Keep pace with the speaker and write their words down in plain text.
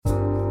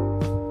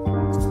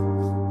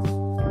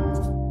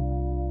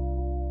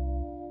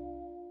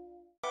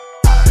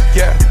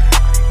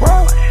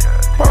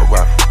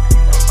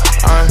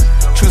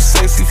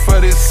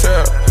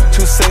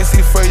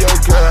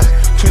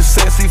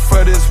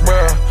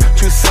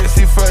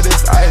sexy for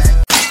this ice.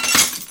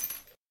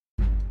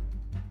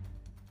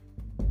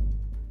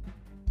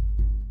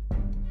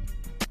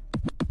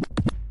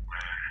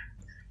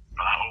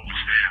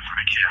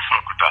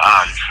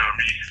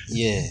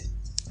 Yeah.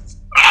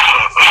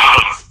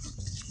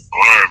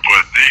 Word,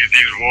 but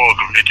these walls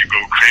will make you go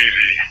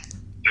crazy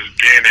just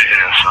being in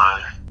here,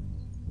 son.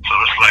 So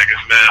it's like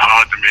it's not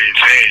hard to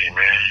maintain,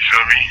 man. You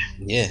feel me?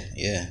 Yeah,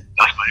 yeah.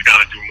 That's why you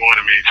gotta do more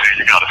to maintain.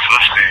 You gotta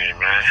sustain,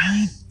 man.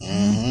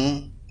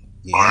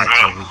 Yeah,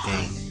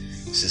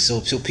 everything.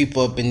 So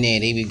people up in there,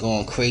 they be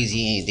going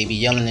crazy and they be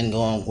yelling and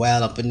going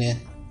wild up in there.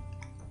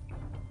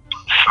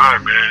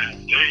 Son,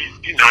 man,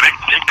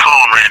 they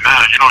calm right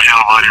now. You don't hear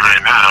nobody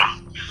right now.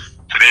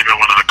 Today been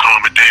one of the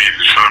calmer days.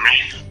 You feel me?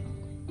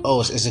 Oh,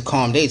 it's a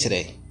calm day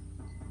today.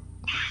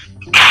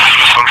 For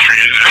some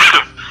strange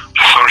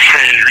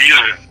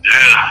reason,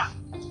 yeah.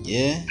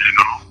 Yeah? You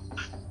know,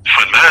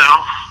 for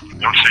now, you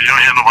know what I'm saying? You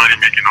don't hear nobody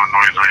making no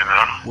noise right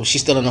now. Was she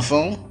still on the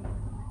phone?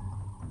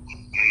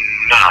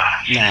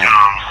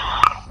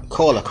 Nah.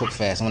 Call her quick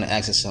fast. I want to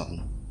ask her something.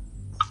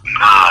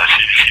 Nah,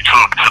 she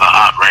talking to the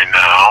op right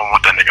now. I don't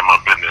want that nigga in my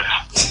business.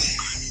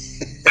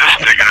 This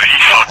nigga, he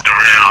fucked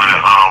around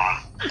and,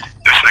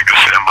 this nigga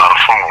sitting by the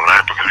phone,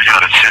 right? Because we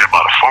gotta chill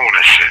by the phone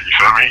and shit, you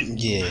feel me?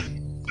 Yeah.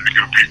 We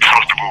could be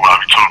comfortable while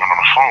we talking on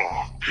the phone.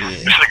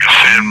 Yeah. This nigga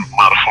sitting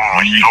by the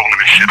phone, he holding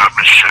this shit up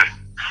and shit.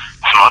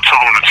 So I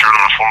told him to turn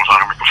on the phone so I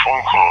can make a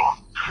phone call.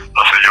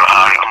 I said, yo,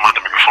 I'm about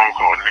to make a phone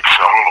call. And the nigga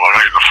said, hold on,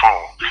 I got the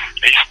phone.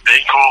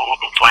 They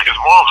called like his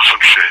mom or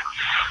some shit.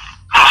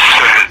 I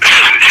said,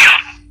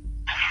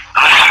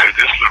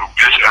 this little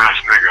bitch ass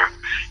nigga,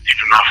 he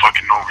do not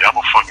fucking know me. I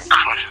will fucking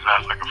crush his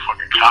ass like a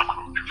fucking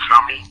cockroach, you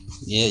feel me?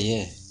 Yeah,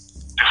 yeah.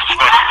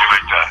 Disrespecting me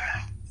like that.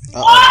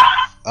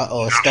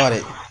 It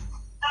started.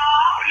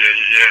 Yeah,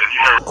 you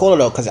heard. Call her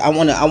though, cause I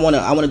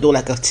wanna do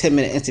like a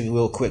 10-minute interview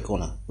real quick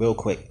on her, real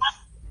quick.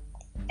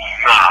 Nah,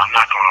 I'm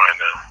not going right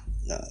now.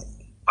 No.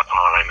 Not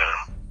going right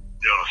now.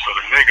 Yo, so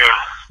the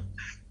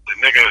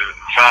nigga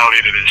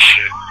violated his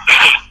shit.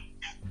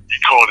 He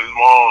called his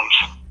moms,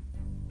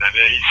 and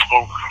then he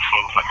spoke for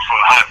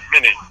a hot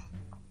minute.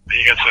 Then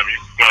he got to tell me,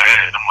 go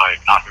ahead. I'm like,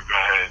 I can go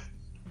ahead.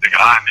 Nigga,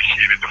 I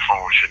initiated the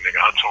phone shit, nigga.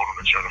 I told him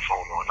to turn the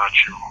phone on, not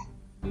you.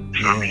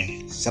 You know what I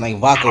mean? Sound like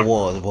vodka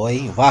wars,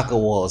 boy. Vodka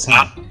wars,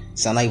 huh?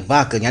 Sound like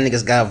vodka. Y'all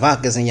niggas got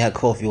vodkas in y'all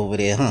coffee over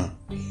there, huh?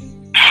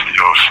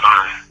 Yo,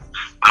 son.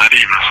 Not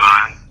even,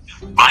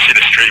 son. My shit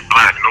is straight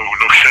black. No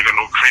sugar,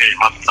 no cream.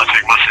 I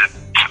take my shit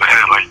to the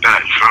head like that,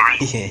 you feel me?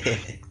 Yeah.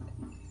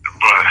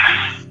 But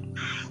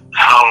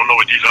I don't know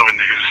what these other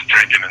niggas is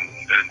drinking and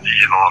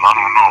eating on. I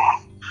don't know.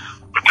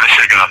 But that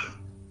shit got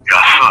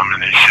something in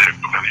their shit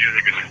because these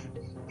niggas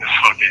is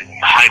fucking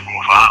hype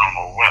off I don't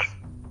know what.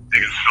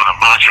 Niggas feeling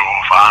macho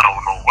off I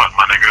don't know what,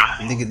 my nigga.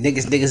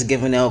 Niggas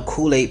giving out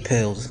Kool-Aid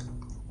pills.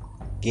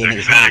 Getting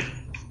niggas hype.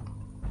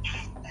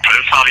 But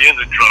it probably is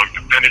a drug,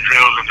 the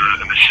Benadryls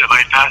and the shit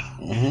like that.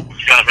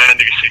 You got mad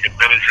niggas taking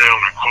Benadryl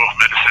and cough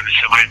medicine and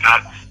shit like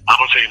that. I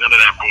don't take none of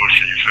that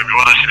bullshit, you feel me?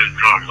 All that shit is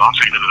drugs. I don't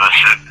take none of that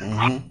shit. You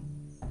know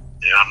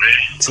what I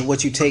mean? So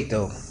what you take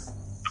though?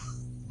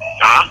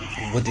 Huh?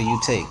 What do you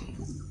take?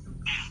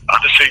 I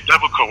just take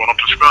Devico when I'm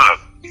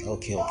prescribed.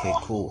 Okay,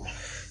 cool.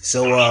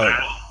 So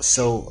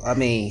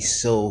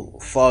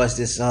far as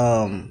this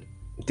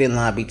thin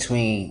line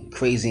between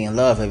crazy and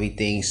love,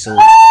 everything. So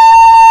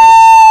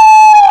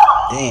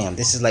damn,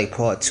 this is like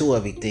part 2 of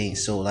everything.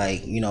 So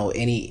like, you know,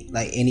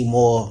 any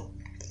more,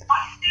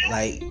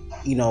 like,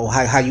 you know,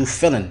 how you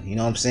feeling? You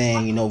know what I'm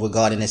saying? You know,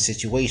 regarding the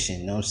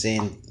situation. You know what I'm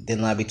saying?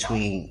 Thin line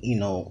between, you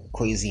know,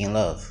 crazy and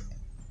love.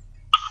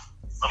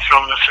 I'm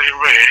feeling the same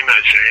way. Ain't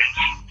that changed?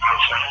 You know what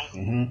I'm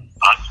saying?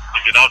 I need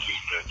to get out this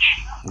bitch.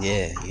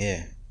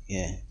 Yeah.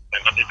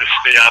 And I need to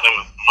stay out of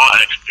my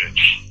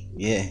ex-bitch.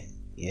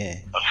 Yeah.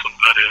 That's what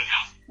that is.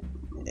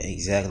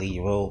 Exactly,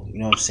 bro. You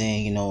know what I'm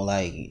saying? You know,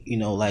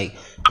 like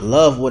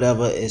love,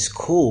 whatever, is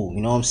cool.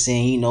 You know what I'm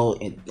saying? You know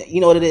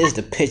what it is?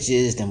 The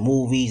pictures, the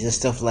movies, and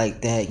stuff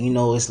like that. You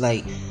know, it's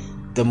like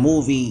the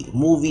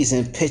movies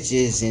and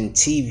pictures and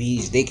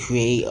TVs. They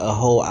create a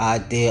whole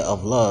idea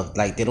of love.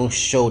 Like they don't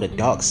show the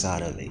dark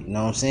side of it. You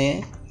know what I'm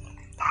saying?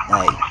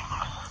 Like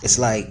it's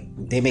like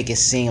they make it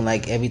seem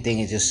like everything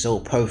is just so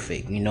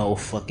perfect. You know,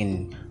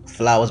 fucking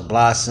flowers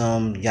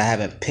blossom. Y'all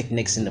having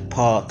picnics in the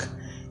park.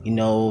 You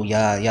know,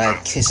 y'all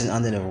kissing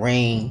under the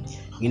rain.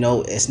 You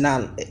know, it's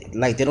not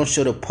like they don't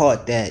show the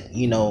part that,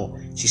 you know,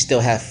 she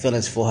still have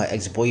feelings for her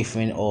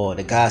ex-boyfriend, or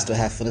the guy still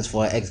have feelings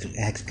for her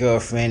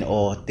ex-girlfriend,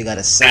 or they got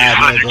a side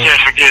nigga. You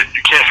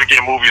can't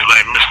forget movies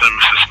like Mr. and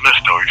Mrs.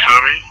 Smith, though. You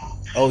feel me?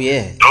 Oh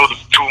yeah. Those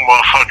are two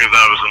motherfuckers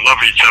that was in love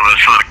with each other,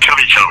 trying to kill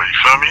each other. You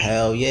feel me?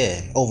 Hell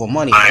yeah, over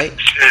money, like, right?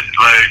 Shit.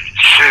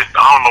 I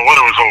don't know what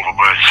it was over,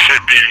 but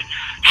shit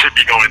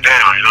be going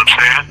down. You know what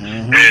I'm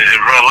saying? And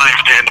in real life,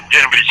 they end up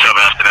getting with each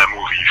other after that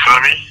movie. You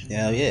feel me?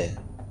 Hell yeah.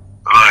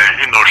 Like,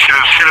 you know, shit.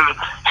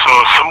 So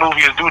some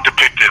movies do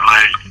depict it.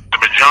 Like the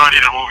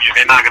majority of the movies,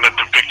 they're not gonna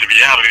depict the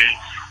reality,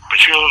 but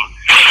you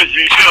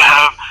still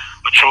have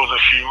a chosen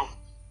few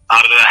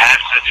out of the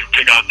hats that you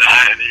pick out the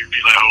hat, and you be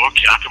like, oh,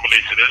 okay, I can relate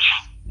relate to this.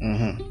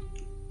 Mm-hmm.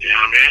 You know what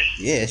I mean?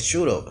 Yeah, it's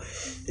true though.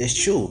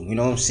 It's true. You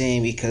know what I'm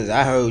saying? Because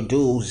I heard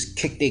dudes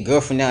kick their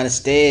girlfriend down the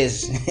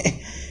stairs.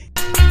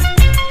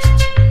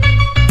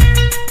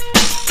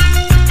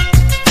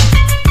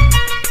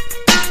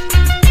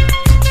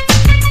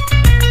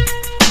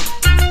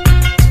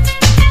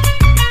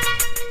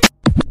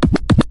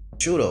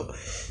 True though.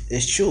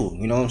 It's true.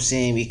 You know what I'm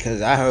saying?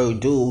 Because I heard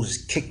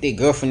dudes kick their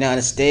girlfriend down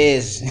the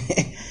stairs.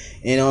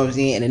 You know what I'm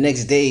saying? And the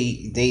next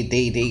day,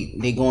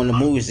 they go in the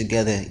movies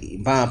together,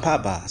 buying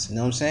Popeyes. You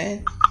know what I'm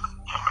saying?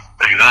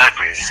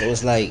 Exactly. So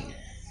it's like,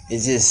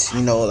 it's just,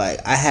 you know,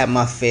 like, I had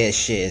my fair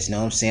shares. You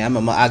know what I'm saying? I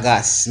remember I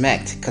got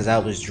smacked because I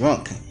was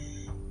drunk.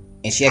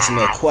 And she asked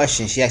me a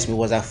question. She asked me,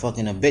 was I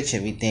fucking a bitch,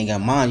 everything?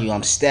 And mind you,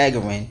 I'm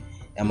staggering.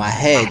 And my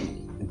head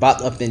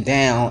bopped up and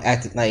down,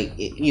 acting like,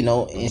 you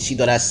know, and she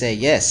thought I said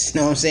yes.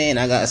 You know what I'm saying?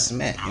 I got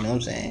smacked. You know what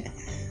I'm saying?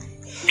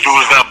 Who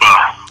was that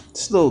by?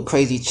 This little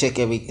crazy chick,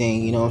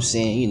 everything, you know what I'm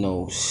saying? You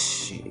know,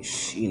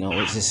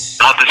 it's just...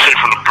 Not the chick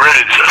from the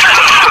bridge.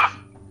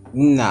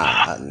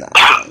 Nah.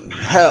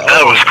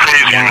 That was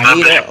crazy. That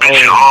bitch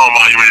at home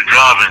while you were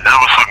driving. That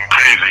was fucking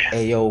crazy.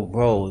 Hey, yo,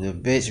 bro, the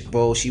bitch,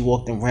 bro, she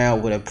walked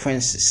around with a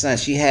prince's son.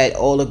 She had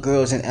all the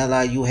girls in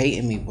LIU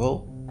hating me,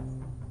 bro.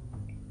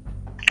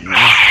 You know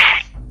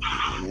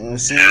what I'm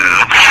saying?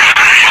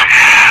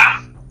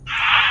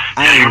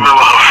 Yeah, you remember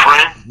her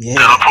friend? Yeah.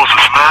 That I'm supposed to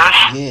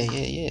smash?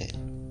 Yeah.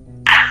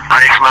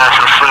 I ain't smashed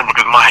her friend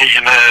because my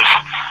hating ass,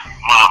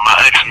 my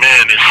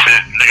ex-man and shit,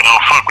 nigga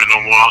don't fuck with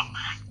no more.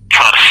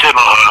 Try to shit on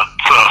her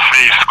to her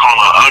face, call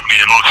her ugly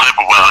and all type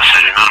of wild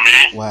shit, you know what I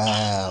mean?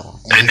 Wow.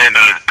 And then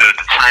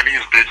the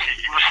Chinese bitch,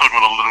 he was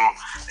fucking with a little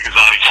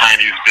exotic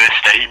Chinese bitch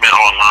that he met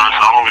online,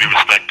 so I don't really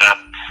respect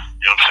that.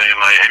 You know what I'm saying?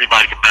 Like,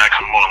 anybody can back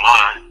him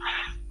online.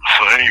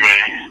 So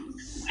anyway,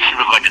 she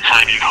was like a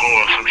Chinese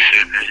whore or some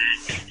shit, and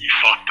he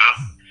fucked her.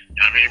 You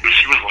know what I mean? But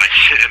she was like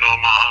shitting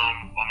on my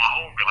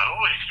homegirl, like,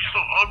 oh, she's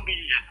so ugly,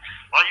 and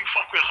why you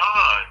fuck with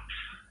her?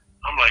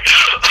 I'm like,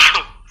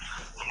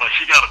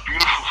 she got a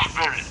beautiful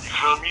spirit, you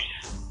feel me?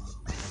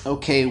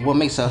 Okay, what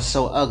makes her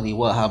so ugly?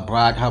 What, her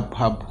bro,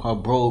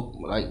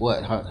 like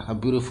what? Her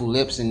beautiful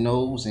lips and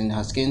nose and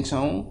her skin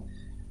tone?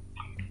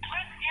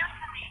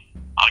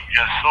 I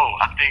guess so.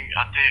 I think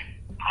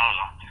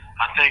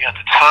at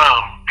the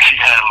time she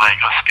had like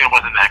her skin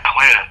wasn't that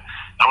clear.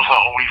 That was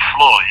her only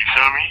flaw, you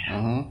feel me?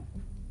 Mm-hmm.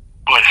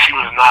 But she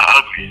was not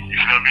ugly, you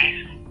feel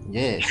me?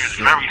 Yeah. She was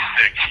very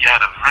sick. She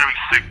had a very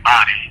sick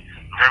body,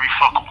 very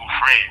fuckable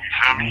frame, you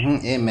feel me?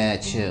 Mm-hmm. And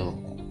mad chill.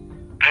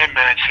 And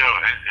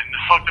the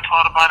fucked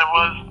part about it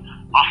was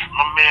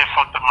my man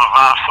fucked up my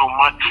vibe so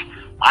much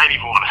I didn't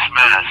even want to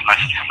smash.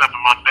 Like, she slept in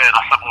my bed,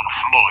 I slept on the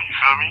floor, you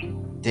feel me?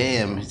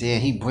 Damn,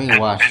 he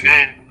brainwashed you.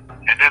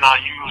 And then I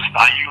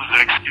used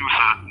the excuse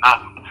of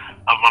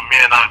my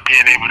man not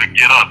being able to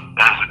get up.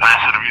 That's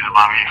the reason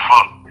why we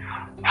fucked.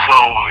 So,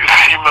 if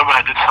you remember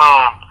at the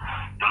time,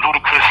 the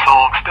Ludacris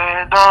song,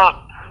 Stand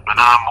Up,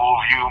 When I Move,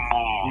 You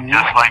Move,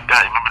 just like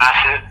that. Remember that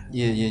shit?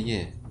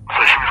 Yeah. So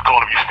she was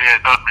calling me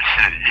Stand Up and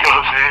shit, you know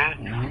what I'm saying?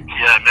 Mm-hmm. He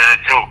had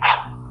mad jokes.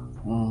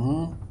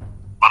 Mm-hmm.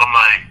 But I'm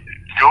like,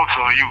 jokes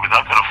on you, because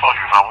I could have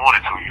fucked you if I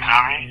wanted to, you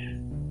feel me?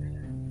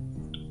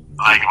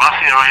 Like, if I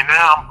see her right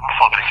now, I'm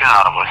fucking the shit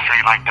out of her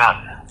straight like that.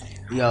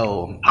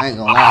 Yo, I ain't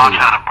gonna lie to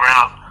you.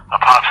 My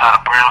pops had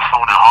a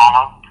brownstone in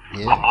Harlem.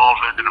 Yeah. My mom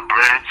lived in the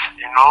bridge,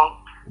 you know?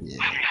 Yeah.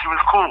 She was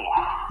cool.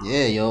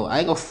 Yeah, yo, I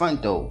ain't gonna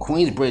front though.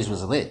 Queensbridge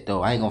was lit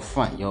though. I ain't gonna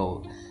front,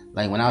 yo.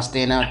 Like when I was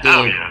staying out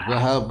there with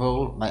her,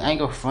 bro. Like I ain't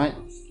gonna front.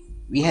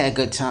 We had a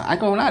good time. I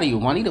ain't gonna lie to you.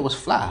 Juanita was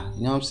fly.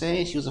 You know what I'm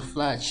saying? She was a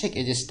fly chick.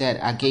 It's just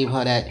that I gave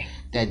her that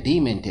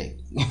demon dick.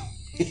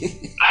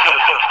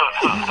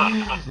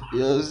 You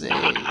know what I'm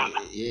saying?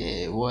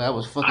 Yeah, boy, I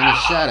was fucking the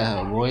shot at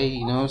her, boy.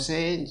 You know what I'm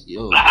saying?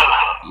 Yo,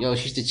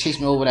 she used to chase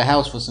me over the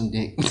house for some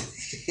dick.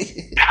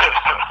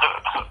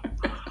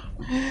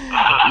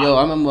 Yo,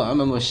 I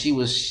remember she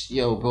was,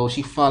 bro,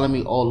 she followed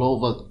me all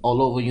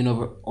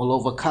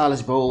over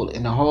college, bro,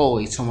 in the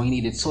hallway, telling me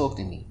you need to talk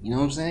to me. You know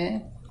what I'm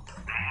saying?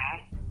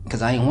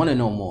 Cause I ain't want it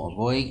no more,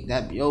 boy.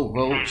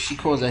 Bro, she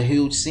caused a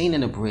huge scene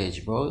in the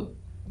bridge, bro.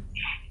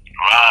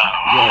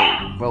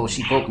 Yo, bro,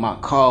 she broke my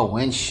car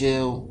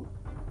windshield.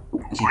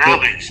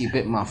 She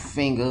bit my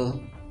finger.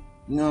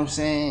 You know what I'm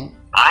saying?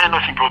 I didn't know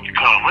she broke your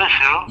car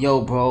windshield.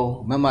 Yo, bro,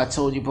 remember I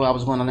told you, bro, I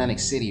was going to Atlantic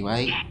City,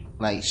 right?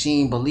 Like, she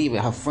didn't believe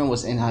it. Her friend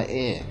was in her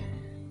ear.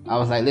 I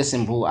was like,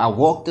 listen, bro, I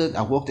walked it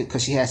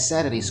because she had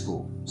Saturday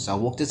school. So I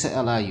walked her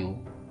to LIU.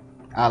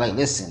 I was like,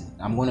 listen,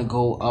 I'm going to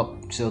go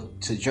up to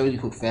Jersey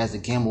Quick Fast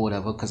again or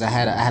whatever because I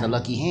had a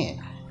lucky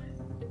hand.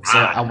 So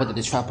I went to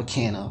the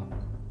Tropicana,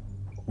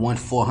 won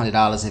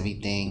 $400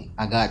 everything.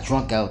 I got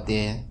drunk out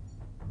there.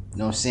 You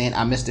know what I'm saying?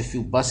 I missed a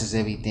few buses,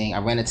 everything. I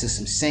ran into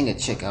some singer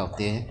chick out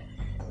there.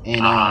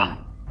 And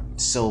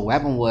so what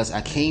happened was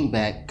I came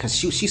back because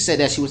she said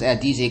that she was at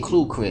DJ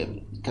Clue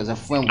crib because her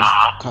friend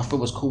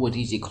was cool with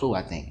DJ Clue,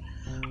 I think.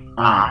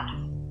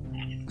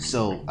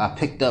 So I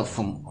picked up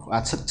I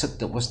took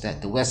the West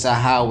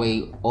Side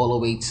Highway all the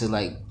way to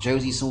like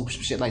Jersey, some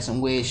shit like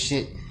some weird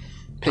shit.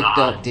 Picked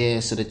up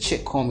there, so the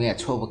chick called me at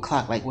 12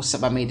 o'clock, like, what's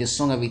up, I made this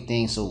song,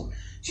 everything. So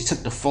she took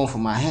the phone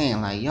from my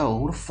hand, like, yo,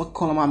 who the fuck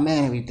calling my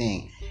man,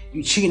 everything?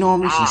 You cheating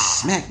on me? She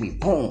smacked me,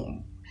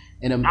 boom.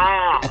 And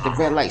at the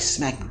red light,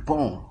 smacked me,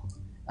 boom.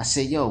 I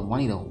said, yo,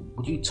 Juanita,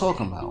 what you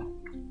talking about?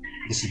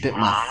 And she bit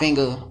my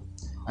finger.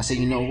 I said,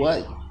 you know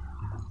what?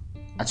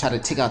 I tried to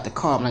take out the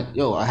car. I'm like,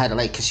 yo, I had to,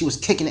 like, cause she was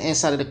kicking the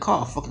inside of the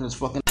car, fucking this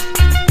fucking.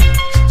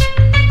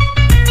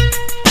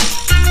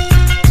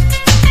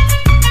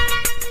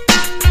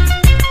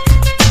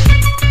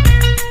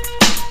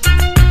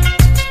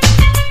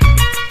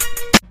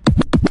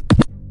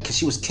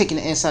 She was kicking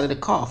the inside of the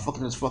car,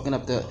 fucking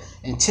up the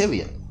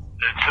interior.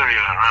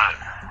 Right.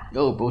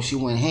 Yo, bro, she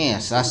went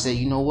ham. So I said,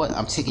 you know what?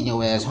 I'm taking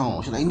your ass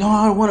home. She's like, no,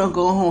 I don't want to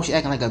go home. She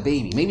acting like a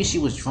baby. Maybe she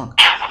was drunk.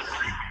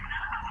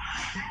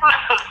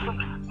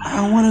 I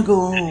don't want to go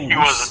home. He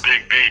was a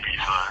big baby,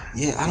 son.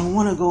 Yeah, I don't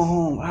want to go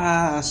home.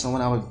 So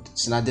when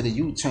I did a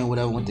U-turn,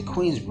 whatever, went to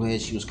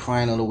Queensbridge, she was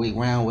crying all the way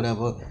around,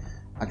 whatever.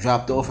 I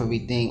dropped off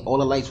everything. All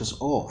the lights was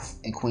off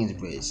in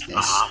Queensbridge.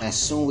 As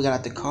soon as we got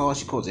out the car,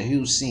 she caused a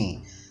huge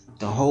scene.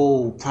 The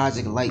whole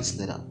project lights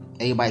lit up.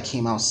 Everybody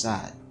came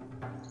outside.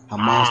 Her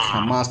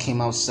moms came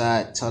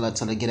outside, told her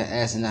to get her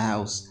ass in the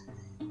house,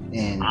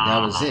 and that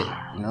was it.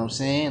 You know what I'm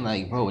saying?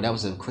 Like, bro, that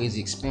was a crazy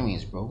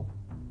experience, bro.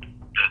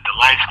 The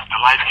lights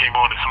came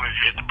on as soon as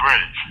you hit the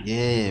bridge.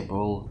 Yeah,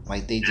 bro.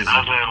 Like they just.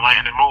 That was an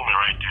enlightening moment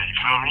right there. You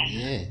feel me?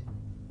 Yeah.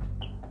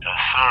 Yes,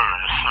 sir.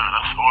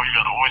 That's all. You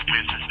gotta always pay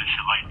attention to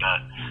shit like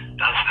that.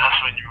 That's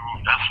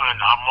when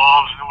our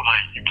moms knew,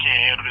 like, you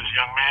can't handle this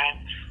young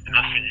man. And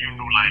that's when you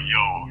knew, like,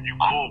 yo, you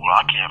cool, but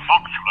I can't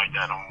fuck with you like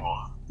that no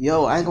more.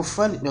 Yo, I ain't gonna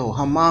front it though.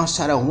 Her mom's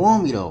trying to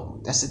warn me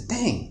though. That's the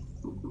thing.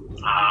 You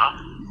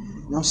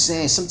know what I'm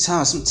saying?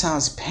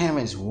 Sometimes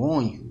parents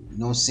warn you. You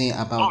know what I'm saying,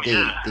 about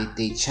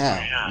their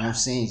child. You know what I'm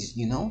saying?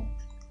 You know?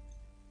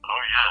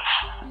 Oh yes.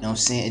 You know what I'm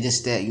saying? It's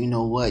just that, you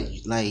know what,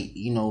 like,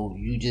 you know,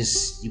 you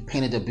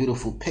painted a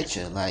beautiful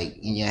picture, like,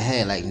 in your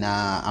head, like,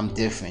 nah, I'm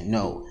different.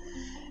 No.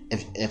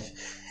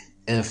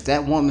 If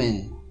that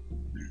woman,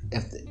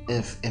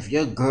 if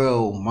your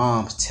girl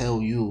moms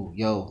tell you,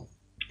 yo,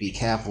 be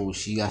careful,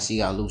 she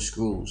got loose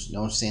screws, you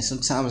know what I'm saying?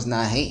 Sometimes it's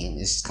not hating,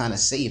 it's kind of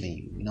saving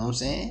you, you know what I'm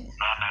saying? Right.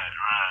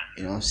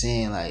 You know what I'm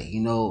saying? Like, you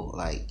know,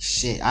 like,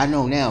 shit, I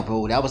know now,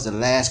 bro, that was the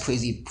last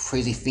crazy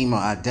female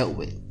I dealt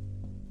with.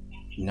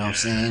 You know what I'm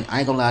saying? I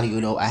ain't gonna lie to you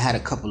though, I had a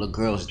couple of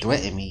girls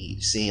threaten me,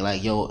 saying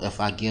like, yo, if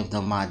I give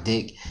them my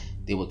dick,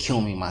 they would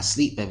kill me in my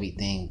sleep,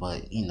 everything,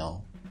 but, you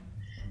know,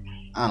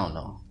 I don't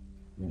know.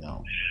 You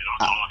know,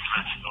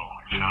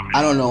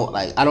 I don't know.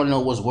 Like, I don't know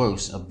what's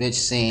worse: a bitch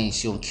saying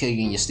she'll kill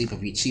you in your sleep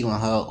if you cheat on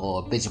her,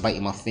 or a bitch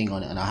biting my finger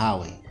on the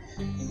highway.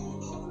 A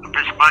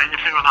bitch biting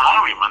your finger on the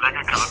highway, my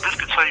nigga. Because a bitch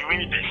can tell you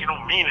anything. She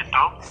don't mean it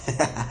though. You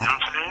know what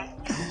I'm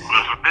saying? But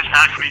if a bitch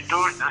actually do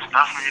it, that's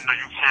when you know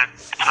you can't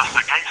trust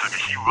a gangster.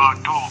 Because she will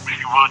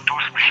do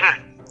some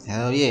shit.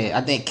 Hell yeah,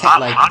 I think a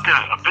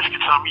bitch can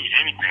tell me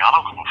anything. I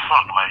don't give a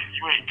fuck. Like,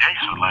 you ain't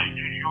gangster. Like,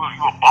 you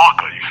a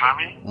barker. You feel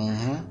me?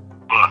 Mm-hmm.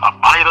 But a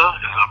biter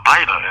is a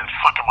biter, and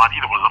fucking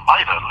Juanita was a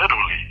biter,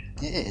 literally.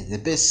 Yeah,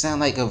 the bitch sound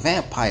like a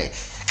vampire. Yo,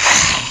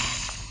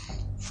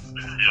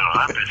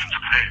 that bitch was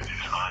crazy,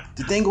 son.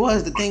 The thing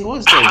was though.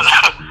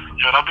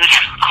 Yo, that bitch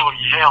used to call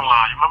me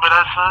Hairline. You remember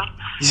that, son?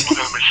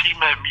 Because when she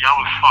met me, I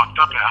was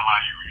fucked up at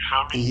LIU, you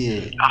feel me?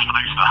 Yeah. That's when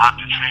I used to hop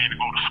the train to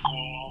go to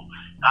school.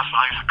 That's when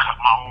I used to cut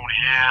my own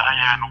hair. I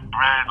ain't had no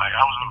bread. Like,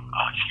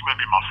 she met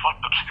me in my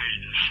fucked up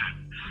stage and shit.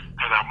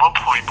 Because at one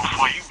point,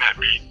 before you met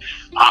me,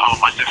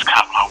 I just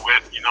got my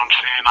whip, you know what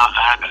I'm saying? I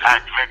had to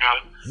act bigger.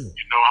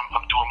 You know,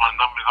 I'm doing my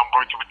numbers. I'm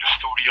working with the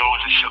studios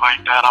and shit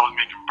like that. I was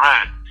making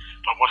bread.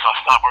 But once I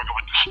stopped working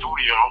with the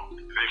studio,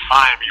 they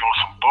fired me on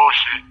some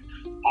bullshit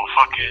on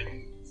fucking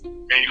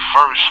May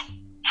 1st,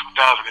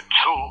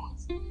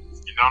 2002.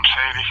 You know what I'm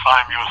saying? They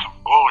fired me on some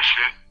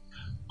bullshit.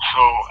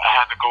 So I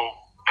had to go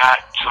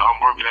back to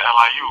working at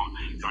LIU.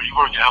 And when you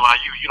work at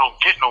LIU, you don't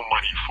get no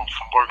money from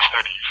work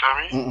study. You feel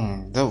me?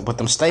 But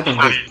them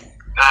stipends.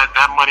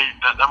 That money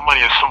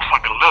is so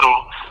fucking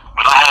little.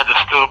 But I had to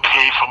still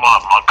pay for my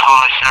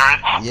car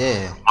insurance.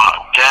 Yeah. My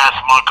gas,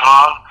 my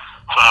car.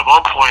 So at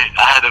one point,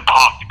 I had to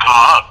park the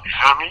car up. You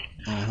feel me?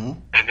 Mm-hmm.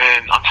 And then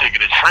I'm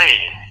taking a train.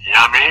 You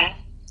know what I mean?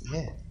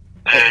 Yeah.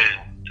 And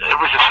it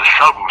was just a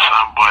struggle,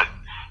 son. But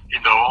you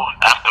know,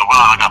 after a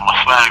while, I got my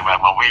swag back,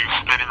 my waves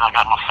spinning, I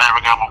got my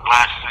fabric, got my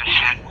glasses and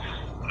shit.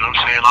 You know what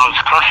I'm saying? I was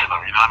crushing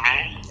them, you know what I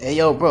mean? Hey,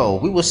 yo, bro,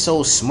 we was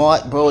so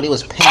smart, bro. They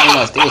was paying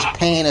us. They was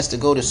paying us to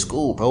go to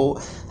school, bro.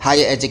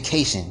 Higher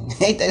education.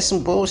 Ain't that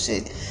some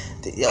bullshit?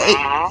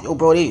 Yo,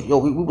 bro,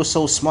 we were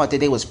so smart that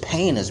they was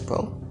paying us,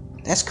 bro.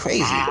 That's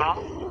crazy.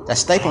 That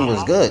stipend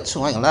was good,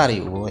 too. I ain't gonna lie to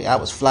you, boy. I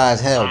was fly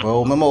as hell,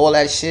 bro. Remember all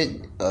that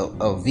shit?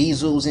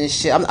 Visals and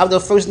shit. I'm the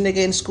first nigga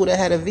in school that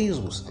had a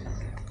Visals. Yeah,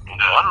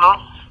 I know.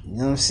 You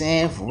know what I'm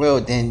saying? For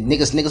real. Then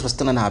niggas was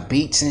stealing our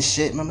beats and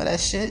shit. Remember that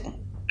shit?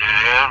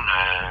 Yeah,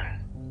 man.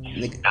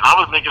 And I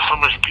was making so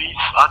much beats.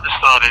 I just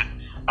started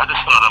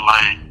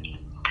like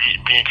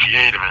being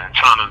creative and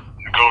trying to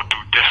go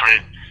through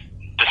different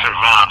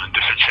rhymes and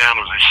different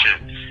channels and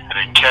shit. And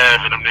then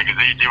Kev and them niggas,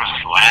 they was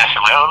just laughing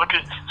like, oh, look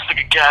at this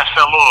nigga gas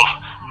fell off.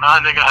 Nah,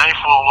 nigga, I ain't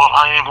fall off.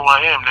 I am who I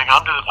am, nigga.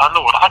 I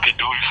know what I can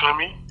do. You feel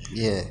me?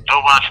 Yeah.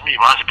 Don't watch me.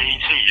 Watch BET.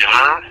 You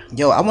heard?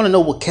 Yo, I want to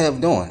know what Kev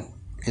doing,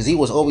 cause he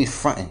was always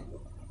fronting.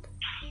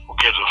 Who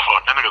gives a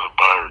fuck? That nigga's a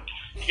bird.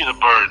 He's a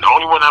bird. The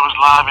only one that was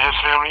live in his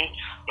family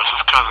was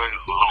his cousin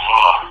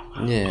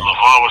LeVar. Yeah.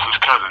 LeVar was his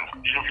cousin.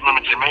 You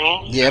remember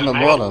Jermaine? Yeah, I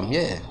remember all of them.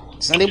 Yeah.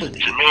 So they was,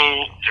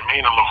 Jermaine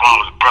and LeVar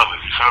was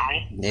brothers. You feel me?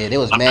 Yeah, they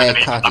was mad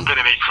cocky. I've been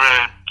in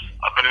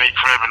their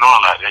crib and all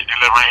that. They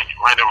live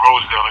right in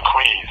Rosedale in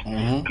Queens.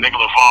 The nigga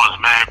LeVar is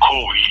mad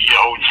cool. He an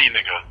OG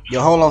nigga.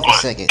 Yo, hold on for a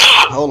second.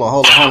 Hold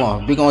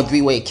on. We going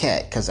three-way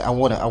cat, cause I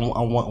want.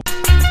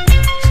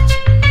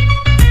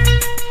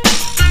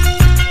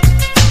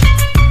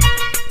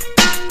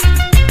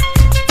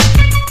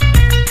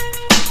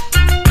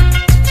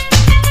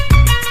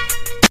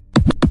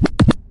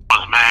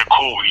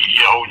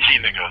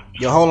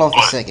 Yo, hold on for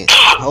a second.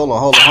 Hold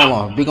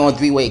on. We going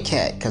three-way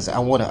cat, cause I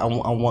want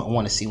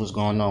to see what's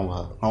going on with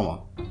her. Hold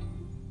on.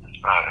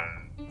 Alright.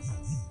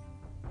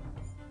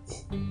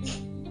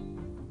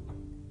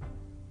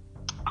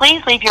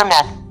 Please leave your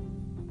message.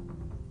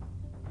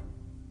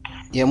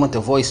 Yeah, I went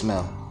to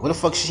voicemail. Where the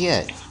fuck she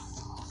at?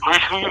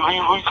 Who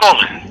you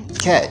calling?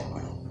 Cat.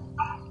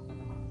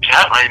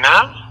 Cat right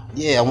now?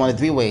 Yeah, I want to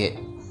three-way it,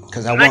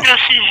 cause I want. Nigga,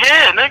 she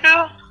here,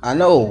 nigga. I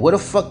know. Where the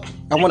fuck?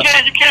 I want.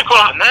 You can't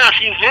call her now.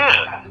 She's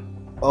here.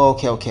 Oh,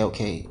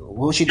 okay.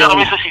 What she doing? Tell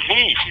me so she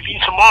leaves. She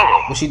leaves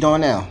tomorrow. What she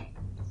doing now?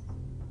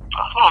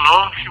 I don't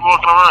know. She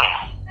walking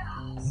around.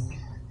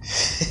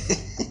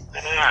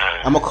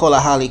 Yeah. I'm gonna call her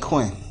Harley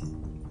Quinn.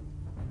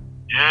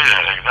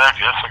 Yeah,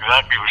 exactly. That's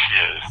exactly what she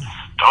is.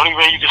 The only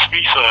way you can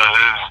speak to her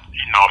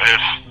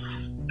is,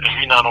 if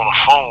you're not on the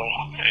phone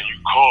and you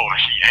call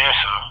and she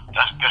answer,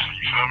 that's different.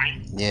 You feel me?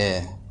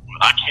 Yeah.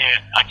 I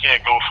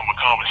can't go from a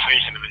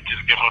conversation and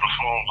just give her the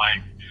phone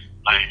like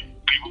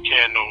people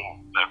can't know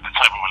the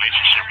type of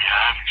relationship we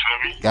have. You feel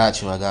me? I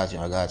got you.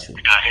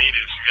 You got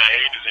haters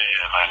in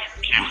here. Like,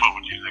 you can't fuck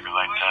with these niggas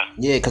like that.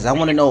 Yeah, cause I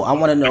want to know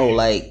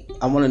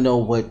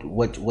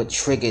what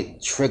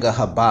trigger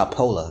her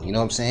bipolar. You know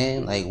what I'm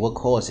saying? Like, what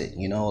caused it?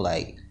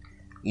 Like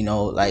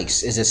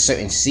is it a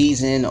certain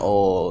season,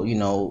 or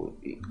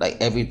like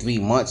every 3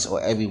 months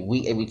or every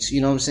week, you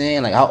know what I'm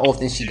saying? Like, how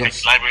often she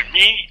goes? Like with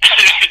me,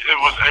 it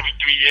was every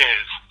 3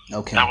 years.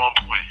 Okay. At one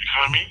point, you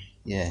feel me?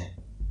 Yeah.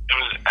 It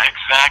was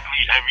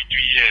exactly every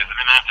 3 years, and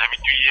then after every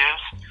 3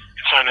 years,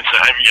 it turned into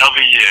every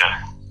other year,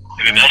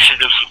 and then that shit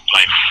just was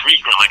like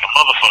frequent, like a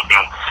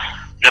motherfucker.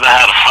 Then I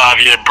had a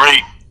 5-year break.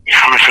 You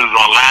know what I mean? It was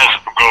my last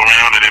go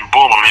around, and then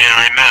boom, I'm here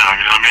right now.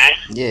 You know what I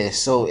mean? Yeah.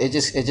 So it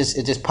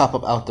just pop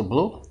up out the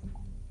blue.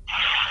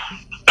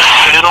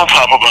 It don't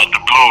pop up out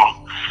the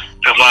blue.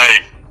 It's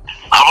like,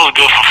 I was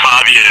good for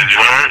 5 years,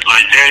 you heard?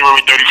 Like, January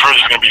 31st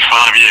is gonna be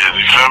 5 years,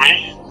 you feel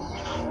me?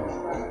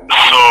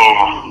 So,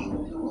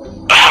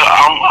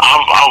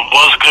 I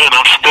was good,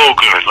 I'm still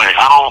good. Like,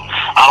 I don't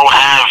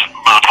have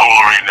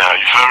bipolar right now,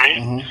 you feel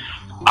me?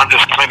 I'm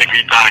just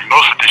clinically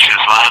diagnosed with this shit,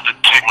 so I have to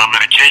take my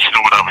medication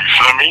or whatever, you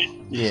feel me?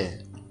 Yeah.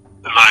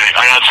 Like,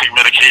 I gotta take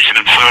medication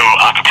until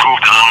I can prove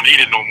that I don't need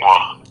it no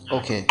more.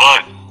 Okay.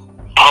 But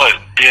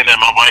being that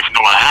my wife know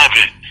I have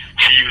it,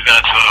 she used that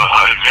to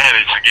her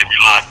advantage to get me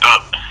locked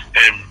up.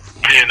 And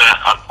being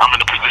that I'm in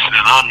the position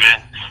that I'm in,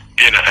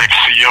 being an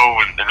ex-CO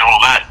and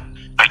all that,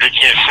 like, they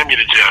can't send me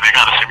to jail. They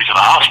gotta send me to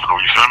the hospital,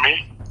 you feel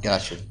me?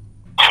 Gotcha.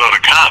 So the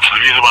cops, the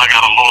reason why I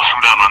got a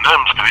lawsuit out on them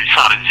is because they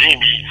tried to G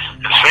me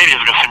and say they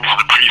was gonna send me to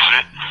the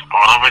precinct. But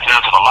when I went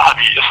down to the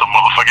lobby, it's a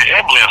motherfucking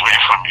ambulance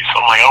waiting for me. So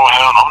I'm like, oh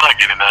hell no, I'm not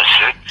getting that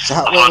shit.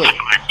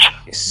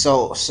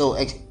 So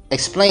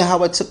explain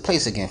how it took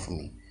place again for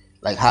me.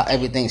 Like, how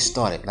everything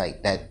started,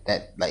 like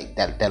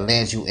that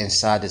lands you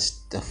inside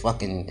the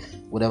fucking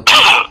whatever. You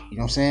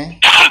know what I'm saying?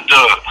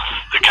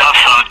 The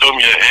cops tried to throw me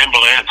in an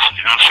ambulance.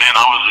 You know what I'm saying?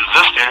 I was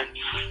resisting,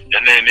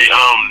 and then they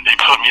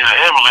put me in an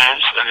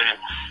ambulance, and then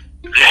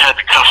they had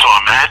the cuffs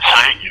on mad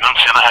tight. You know what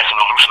I'm saying? I asked them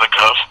to loosen the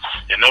cuffs.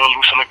 They never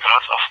loosened the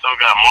cuffs. I still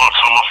got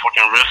marks on my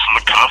fucking wrist from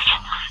the cuffs.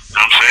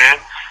 You know what I'm saying?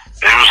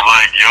 It was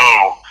like,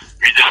 yo,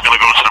 we just gonna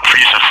go to the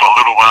precinct for a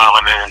little while,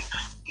 and then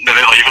they're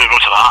like, you're gonna go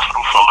to the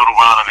hospital for a little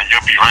while and then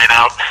you'll be right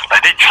out.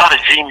 Like, they try to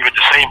G me with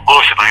the same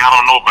bullshit. Like, I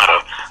don't know better.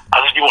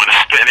 I just be wanting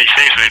to spit in their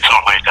face when they talk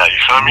like that. You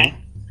feel me?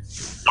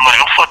 I'm like,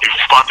 I'm fucking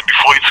about to be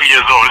 42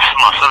 years old. This is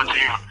my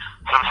 17th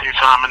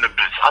time in the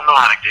bitch. I know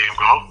how the game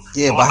go.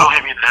 Yeah, but don't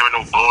hit me having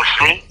no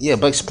bullshit. Yeah,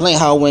 but explain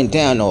how it went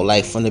down though,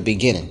 like from the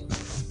beginning.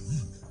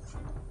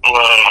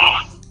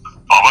 Well,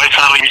 my wife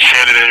tried to leave me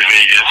stranded in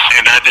Vegas,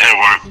 saying that didn't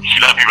work.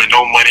 She left me with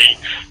no money,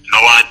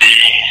 no ID,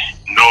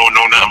 no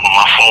nothing but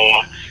my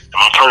phone.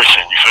 My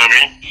person, you feel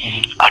me?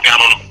 I got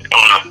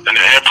in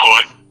the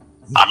airport.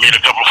 I made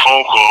a couple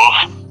phone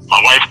calls. My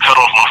wife cut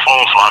off my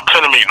phone, so I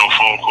couldn't make no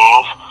phone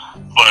calls.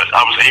 But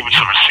I was able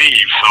to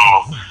receive. So,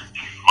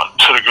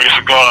 to the grace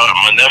of God,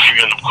 my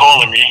nephew ended up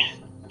calling me,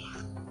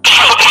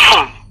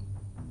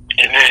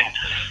 and then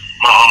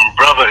my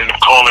brother ended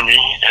up calling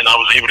me, and I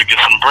was able to get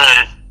some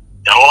bread.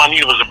 And all I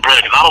needed was a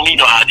bread, because I don't need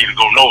no ID to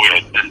go nowhere.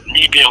 Me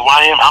me being who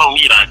I am, I don't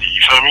need ID.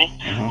 You feel me?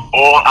 Mm-hmm.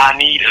 All I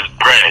need is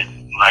bread.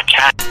 Like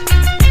cash.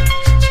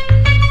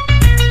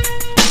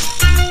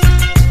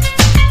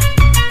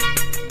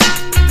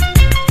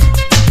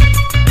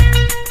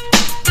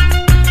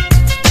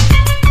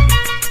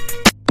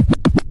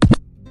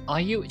 Are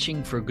you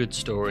itching for a good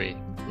story?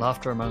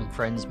 Laughter among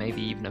friends,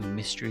 maybe even a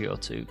mystery or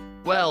two?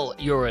 Well,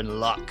 you're in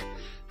luck.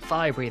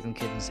 Fire Breathing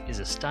Kittens is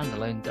a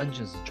standalone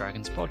Dungeons &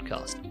 Dragons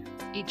podcast.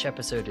 Each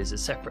episode is a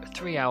separate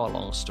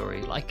 3-hour-long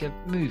story, like a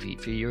movie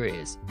for your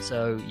ears,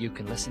 so you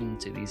can listen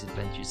to these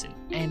adventures in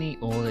any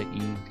order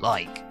you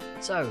like.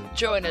 So,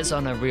 join us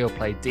on a real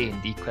play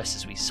D&D quest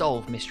as we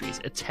solve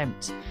mysteries,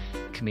 attempt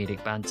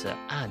comedic banter,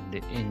 and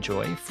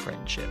enjoy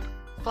friendship.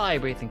 Fire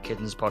Breathing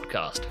Kittens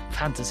podcast.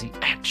 Fantasy,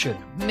 action,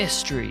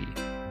 mystery,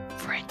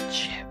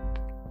 friendship.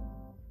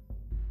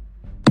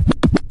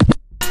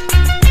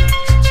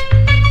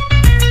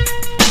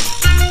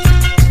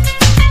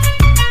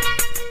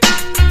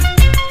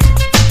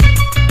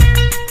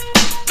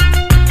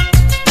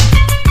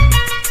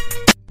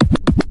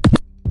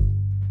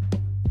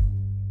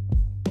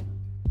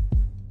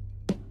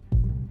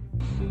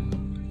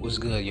 What's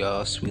good,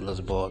 y'all?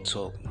 Sweetless Ball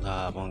Talk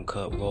live on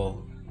Cut Raw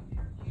 /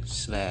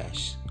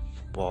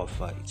 Ball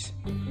Fights.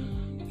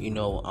 You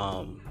know,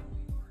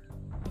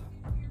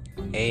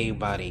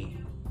 everybody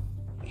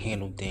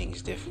handle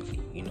things differently,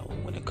 you know,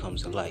 when it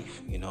comes to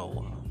life. You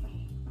know,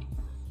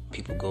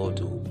 people go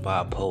through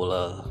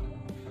bipolar,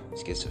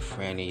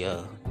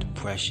 schizophrenia,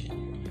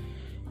 depression.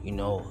 You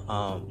know,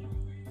 I'm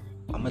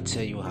gonna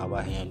tell you how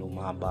I handle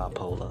my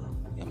bipolar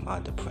and my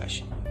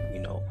depression.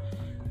 You know,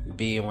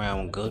 be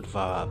around good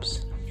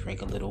vibes,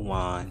 drink a little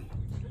wine,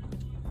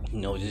 you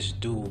know, just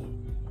do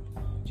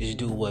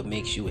what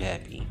makes you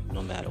happy,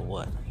 no matter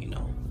what, you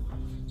know.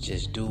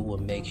 Just do what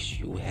makes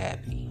you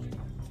happy,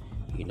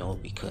 you know,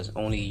 because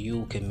only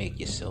you can make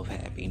yourself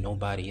happy,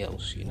 nobody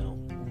else, you know.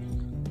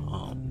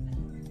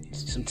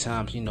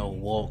 Sometimes, you know,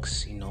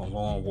 walks, you know,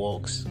 long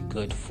walks,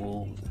 good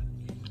food,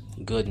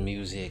 good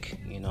music,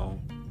 you know,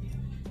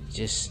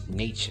 just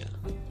nature,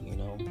 you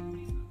know.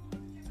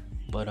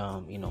 But,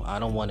 you know, I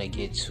don't want to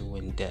get too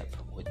in depth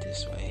with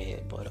this right here,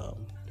 but,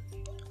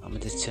 I'm going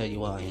to just tell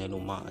you how I handle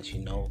mine, you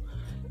know.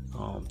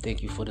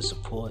 Thank you for the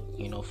support,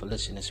 you know, for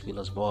listening to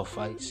Sweetless Ball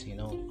Fights, you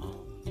know,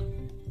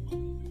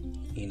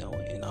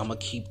 and I'm going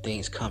to keep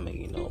things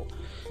coming, you know.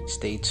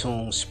 Stay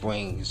tuned.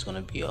 Spring is going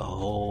to be a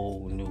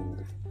whole new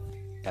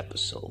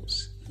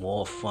episodes.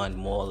 More fun,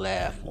 more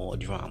laugh, more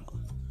drama.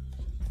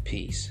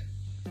 Peace.